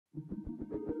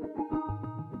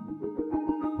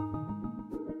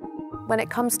When it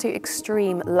comes to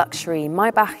extreme luxury,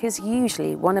 Maybach is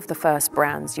usually one of the first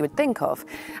brands you would think of,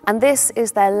 and this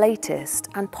is their latest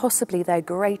and possibly their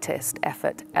greatest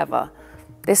effort ever.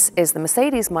 This is the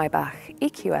Mercedes Maybach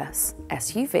EQS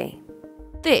SUV.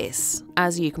 This,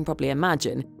 as you can probably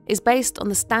imagine, is based on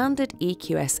the standard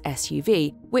EQS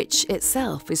SUV, which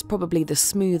itself is probably the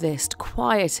smoothest,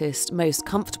 quietest, most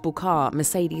comfortable car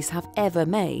Mercedes have ever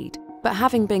made. But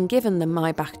having been given the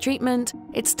Maybach treatment,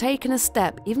 it's taken a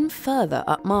step even further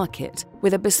upmarket,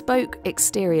 with a bespoke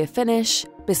exterior finish,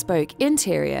 bespoke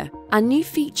interior, and new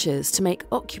features to make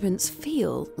occupants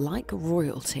feel like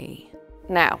royalty.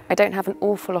 Now, I don't have an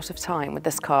awful lot of time with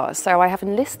this car, so I have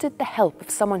enlisted the help of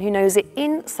someone who knows it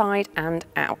inside and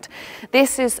out.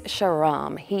 This is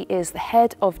Shahram. He is the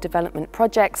head of development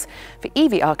projects for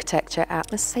EV architecture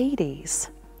at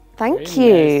Mercedes. Thank you.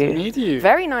 Very nice to meet you.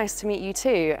 Very nice to meet you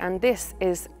too. And this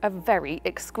is a very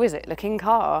exquisite looking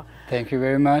car. Thank you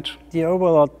very much. The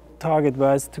overall target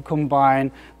was to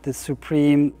combine the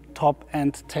supreme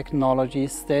top-end technology,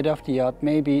 state-of-the-art,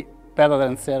 maybe better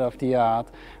than state-of-the-art,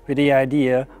 with the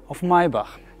idea of Maybach.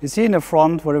 You see in the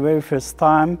front, for the very first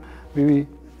time, we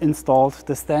installed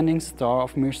the standing star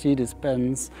of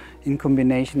Mercedes-Benz in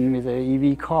combination with an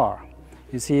EV car.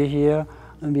 You see here,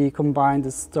 and we combined the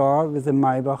star with the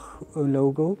Maybach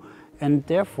logo, and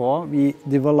therefore we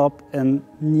developed a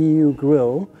new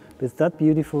grille with that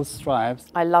beautiful stripes.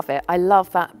 I love it. I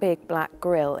love that big black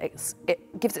grille. It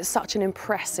gives it such an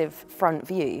impressive front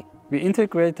view. We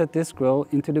integrated this grille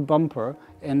into the bumper,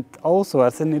 and also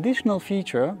as an additional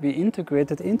feature, we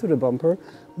integrated into the bumper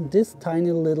this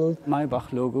tiny little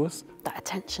Maybach logos. That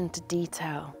attention to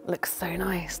detail looks so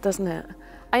nice, doesn't it?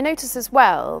 I noticed as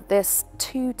well this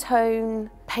two-tone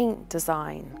paint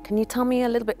design. Can you tell me a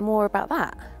little bit more about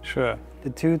that? Sure. The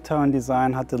two-tone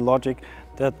design had the logic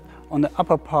that on the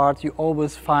upper part you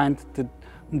always find the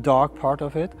dark part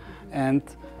of it, and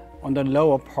on the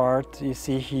lower part you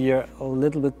see here a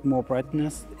little bit more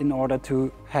brightness in order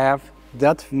to have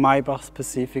that Maybach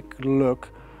specific look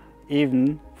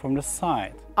even from the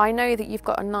side. I know that you've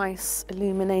got a nice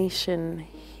illumination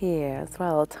here as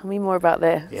well. Tell me more about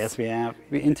this. Yes, we have.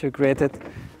 We integrated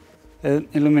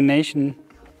illumination,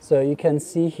 so you can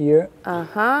see here.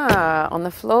 Aha, on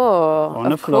the floor. On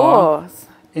the floor.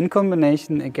 In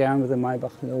combination again with the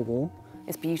Maybach logo.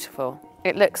 It's beautiful.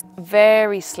 It looks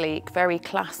very sleek, very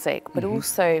classic, but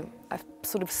also a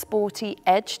sort of sporty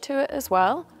edge to it as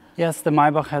well. Yes, the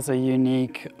Maybach has a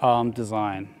unique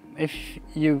design. If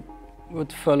you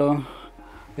would follow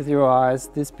with your eyes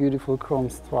this beautiful chrome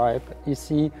stripe, you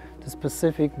see the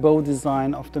specific bow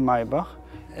design of the Maybach.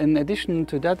 In addition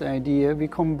to that idea, we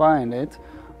combine it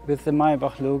with the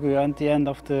Maybach logo at the end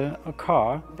of the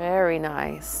car. Very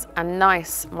nice, and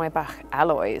nice Maybach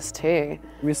alloys too.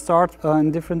 We start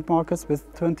in different markets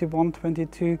with 21,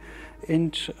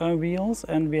 22-inch wheels,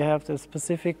 and we have the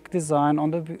specific design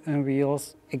on the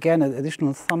wheels. Again, an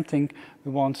additional something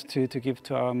we want to give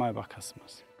to our Maybach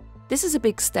customers. This is a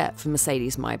big step for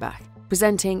Mercedes Maybach.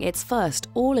 Presenting its first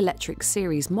all-electric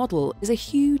series model is a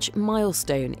huge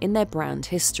milestone in their brand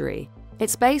history.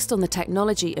 It's based on the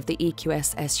technology of the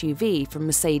EQS SUV from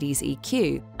Mercedes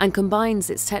EQ and combines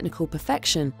its technical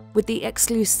perfection with the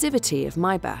exclusivity of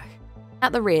Maybach.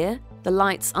 At the rear, the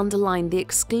lights underline the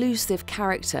exclusive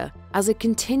character as a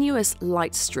continuous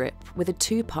light strip with a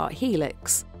two-part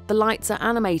helix. The lights are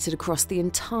animated across the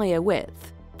entire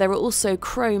width. There are also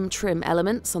chrome trim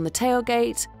elements on the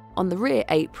tailgate, on the rear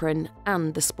apron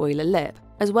and the spoiler lip,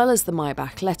 as well as the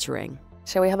Maybach lettering.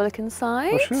 Shall we have a look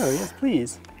inside? For sure, yes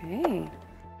please. Okay.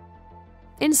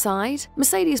 Inside,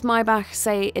 Mercedes Maybach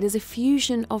say it is a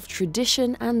fusion of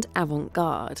tradition and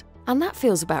avant-garde, and that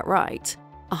feels about right.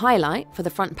 A highlight for the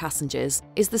front passengers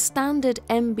is the standard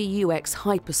MBUX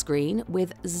hyperscreen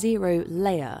with zero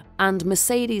layer and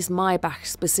Mercedes Maybach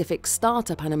specific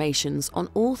startup animations on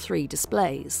all three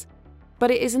displays.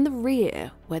 But it is in the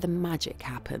rear where the magic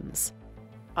happens.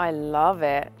 I love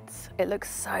it. It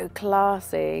looks so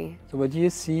classy. So what you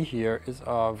see here is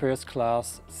our first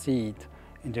class seat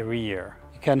in the rear.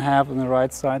 You can have on the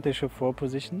right side the chauffeur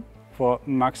position for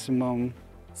maximum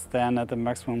standard and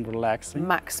maximum relaxing.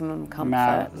 Maximum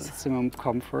comfort. Maximum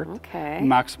comfort. Okay.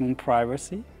 Maximum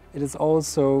privacy. It is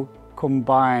also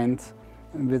combined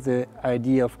with the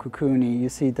idea of cocooning. You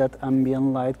see that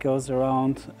ambient light goes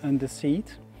around in the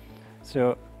seat.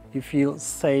 So you feel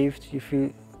safe, you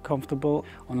feel comfortable.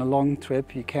 On a long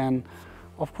trip you can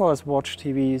of course watch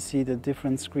TV, you see the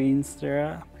different screens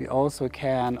there. We also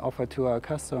can offer to our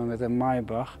customer with a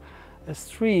Maybach a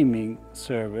streaming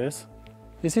service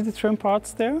You see the trim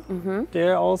parts there? Mm-hmm.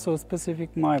 There are also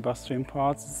specific Maybach trim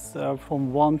parts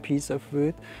from one piece of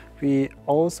wood. We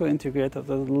also integrated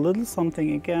a little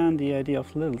something, again, the idea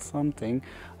of little something,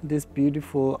 these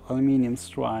beautiful aluminium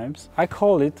stripes. I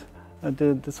call it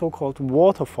the so-called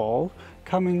waterfall,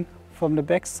 coming from the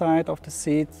back side of the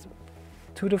seat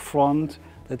to the front,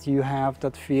 that you have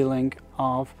that feeling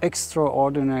of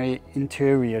extraordinary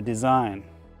interior design.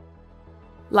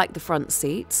 Like the front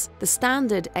seats, the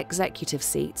standard executive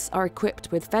seats are equipped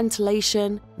with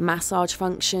ventilation, massage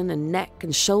function and neck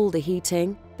and shoulder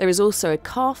heating. There is also a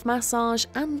calf massage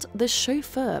and the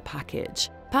chauffeur package.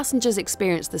 Passengers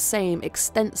experience the same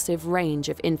extensive range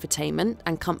of infotainment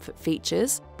and comfort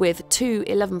features, with two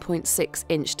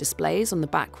 11.6-inch displays on the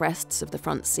backrests of the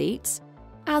front seats.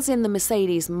 As in the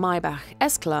Mercedes Maybach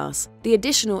S-Class, the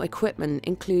additional equipment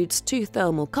includes two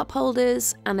thermal cup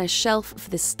holders and a shelf for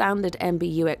the standard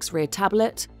MBUX rear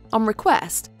tablet. On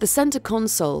request, the centre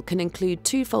console can include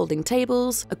two folding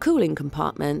tables, a cooling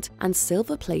compartment, and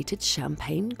silver-plated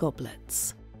champagne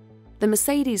goblets. The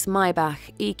Mercedes Maybach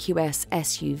EQS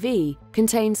SUV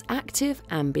contains active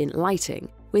ambient lighting,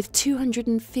 with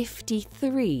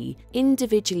 253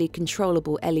 individually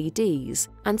controllable LEDs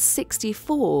and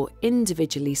 64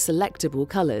 individually selectable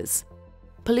colours.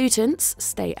 Pollutants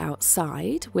stay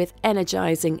outside with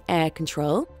energising air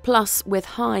control, plus with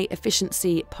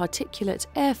high-efficiency particulate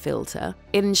air filter,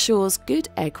 it ensures good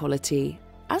air quality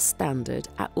as standard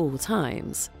at all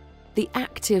times. The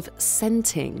active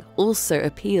scenting also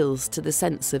appeals to the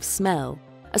sense of smell.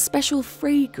 A special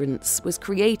fragrance was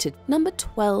created, number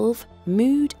 12,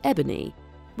 Mood Ebony.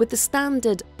 With the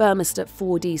standard Burmester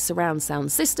 4D surround sound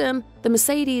system, the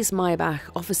Mercedes Maybach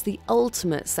offers the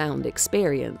ultimate sound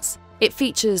experience. It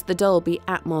features the Dolby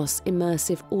Atmos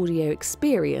immersive audio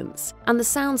experience, and the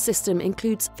sound system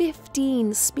includes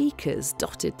 15 speakers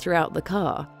dotted throughout the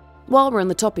car. While we're on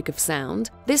the topic of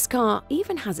sound, this car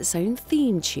even has its own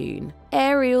theme tune.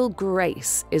 Aerial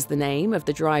Grace is the name of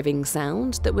the driving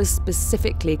sound that was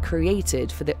specifically created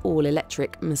for the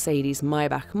all-electric Mercedes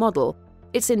Maybach model.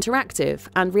 It's interactive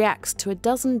and reacts to a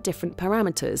dozen different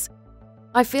parameters.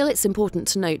 I feel it's important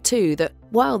to note too that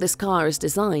while this car is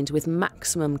designed with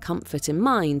maximum comfort in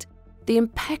mind, the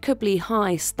impeccably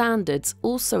high standards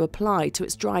also apply to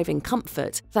its driving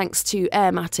comfort thanks to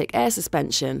Airmatic air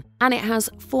suspension, and it has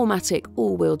 4MATIC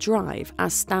all-wheel drive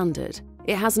as standard.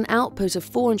 It has an output of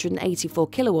 484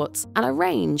 kilowatts and a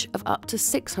range of up to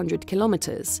 600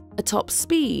 kilometers, a top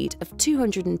speed of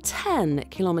 210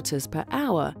 kilometers per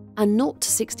hour, and 0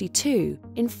 to 62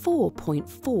 in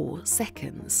 4.4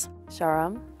 seconds.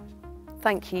 Shahram,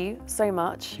 thank you so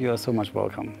much. You are so much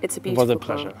welcome. It's a beautiful It was a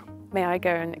pleasure. car. May I go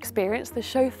and experience the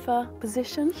chauffeur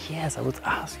position? Yes, I would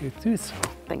ask you to do so.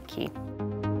 Thank you.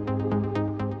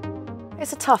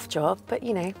 It's a tough job, but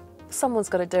you know, someone's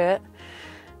got to do it.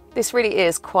 This really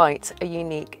is quite a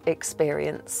unique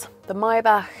experience. The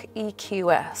Maybach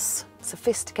EQS,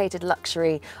 sophisticated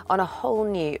luxury on a whole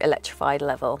new electrified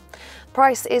level.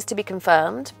 Price is to be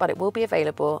confirmed, but it will be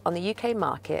available on the UK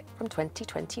market from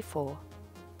 2024.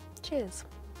 Cheers.